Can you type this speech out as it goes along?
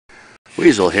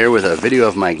Weasel here with a video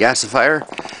of my gasifier,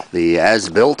 the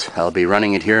as-built. I'll be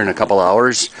running it here in a couple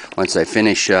hours once I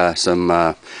finish some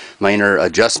minor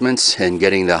adjustments and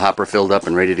getting the hopper filled up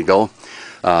and ready to go.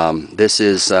 This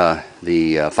is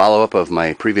the follow-up of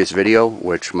my previous video,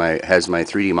 which has my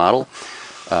 3D model.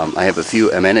 I have a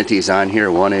few amenities on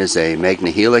here. One is a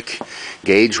magnehelic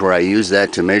gauge where I use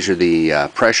that to measure the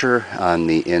pressure on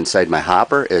the inside my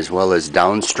hopper, as well as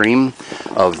downstream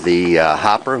of the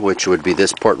hopper, which would be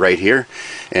this port right here.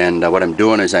 And what I'm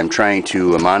doing is I'm trying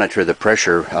to monitor the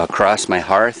pressure across my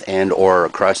hearth and or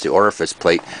across the orifice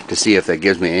plate to see if that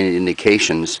gives me any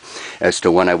indications as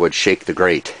to when I would shake the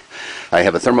grate. I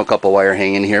have a thermocouple wire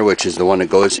hanging here, which is the one that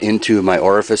goes into my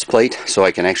orifice plate, so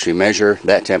I can actually measure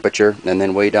that temperature. And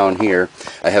then way down here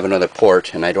I have another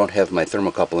port, and I don't have my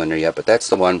thermocouple in there yet, but that's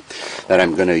the one that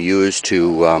I'm going to use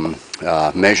to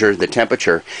measure the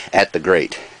temperature at the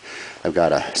grate. I've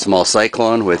got a small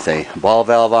cyclone with a ball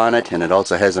valve on it, and it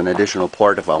also has an additional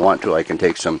port. If I want to, I can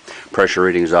take some pressure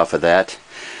readings off of that.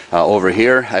 Over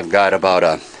here I've got about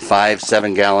a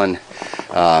 5-7 gallon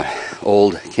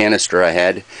old canister I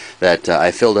had that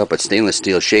I filled up with stainless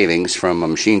steel shavings from a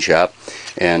machine shop,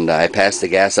 and I passed the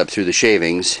gas up through the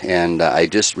shavings, and I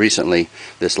just recently,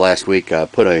 this last week,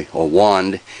 put a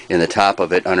wand in the top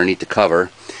of it underneath the cover,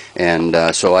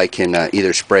 and so I can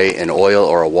either spray an oil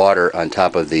or a water on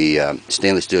top of the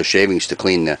stainless steel shavings to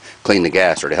clean the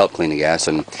gas, or to help clean the gas.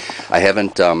 And I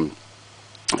haven't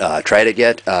tried it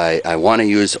yet. I want to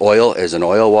use oil as an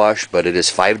oil wash, but it is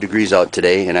 5 degrees out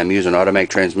today, and I'm using automatic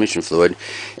transmission fluid,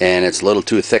 and it's a little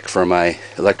too thick for my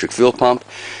electric fuel pump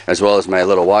as well as my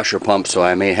little washer pump, so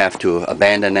I may have to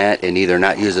abandon that and either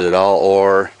not use it at all,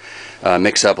 or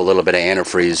mix up a little bit of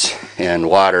antifreeze and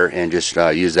water and just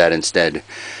use that instead.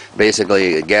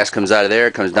 Basically, gas comes out of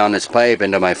there, comes down this pipe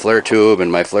into my flare tube,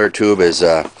 and my flare tube is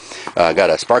got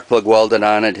a spark plug welded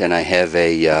on it, and I have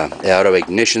a auto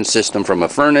ignition system from a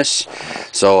furnace,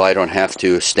 so I don't have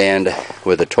to stand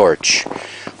with a torch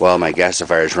while my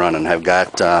gasifier is running. I've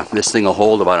got this thing will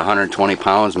hold about 120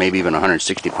 pounds, maybe even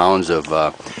 160 pounds of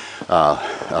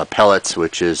pellets,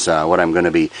 which is what I'm going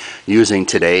to be using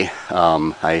today.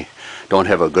 I don't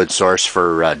have a good source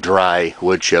for dry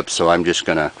wood chips, so I'm just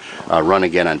going to run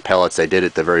again on pellets. I did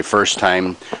it the very first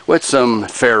time with some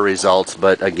fair results,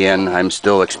 but again, I'm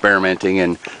still experimenting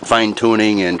and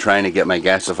fine-tuning and trying to get my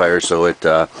gasifier so it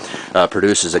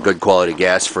produces a good quality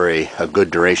gas for a good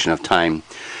duration of time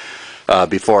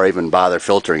before I even bother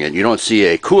filtering it. You don't see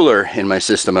a cooler in my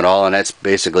system at all, and that's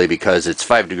basically because it's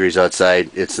 5 degrees outside,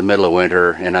 it's the middle of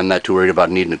winter, and I'm not too worried about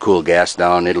needing to cool gas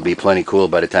down. It'll be plenty cool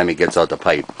by the time it gets out the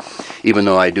pipe. Even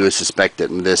though I do suspect that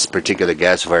this particular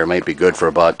gasifier might be good for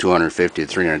about 250 to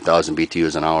 300,000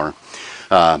 BTUs an hour.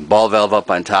 Ball valve up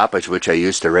on top, which I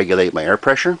use to regulate my air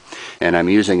pressure, and I'm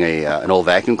using an old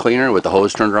vacuum cleaner with the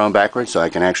hose turned around backwards, so I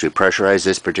can actually pressurize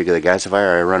this particular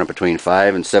gasifier. I run it between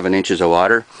 5 and 7 inches of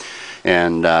water,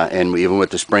 and even with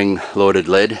the spring-loaded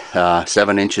lid,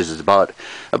 7 inches is about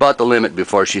the limit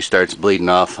before she starts bleeding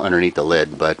off underneath the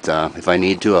lid. But if I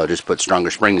need to, I'll just put stronger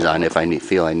springs on if I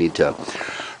feel I need to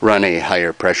run a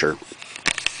higher pressure.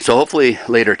 So hopefully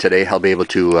later today I'll be able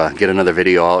to get another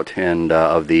video out and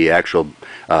of the actual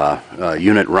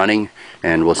unit running,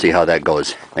 and we'll see how that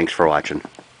goes. Thanks for watching.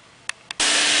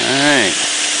 Alright,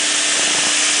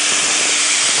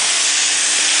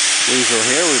 Weasel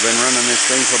here. We've been running this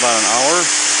thing for about an hour.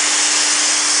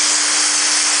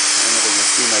 And we can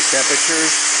see my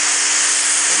temperatures.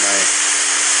 So my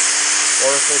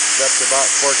orifice is up to about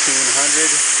 1400.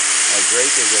 My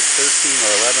grate is at 13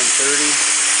 or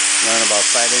 1130. Running about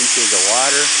 5 inches of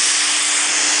water.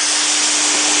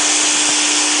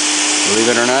 Believe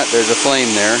it or not, there's a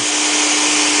flame there.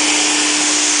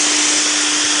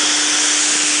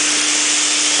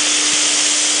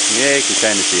 Yeah, you can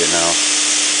kind of see it now.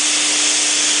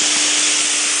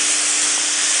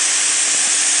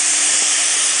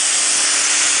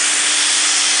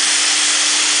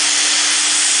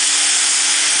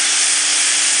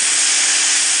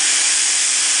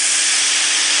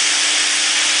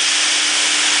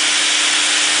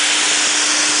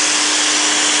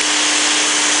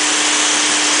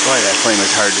 Boy, that flame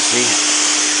is hard to see.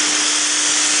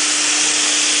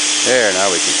 There, now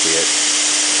we can see it.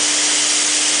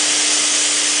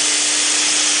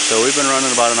 So we've been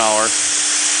running about an hour.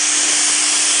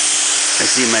 I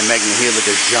see my magnehelic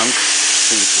is junk.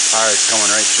 Seems the tar is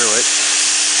coming right through it.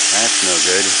 That's no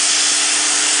good.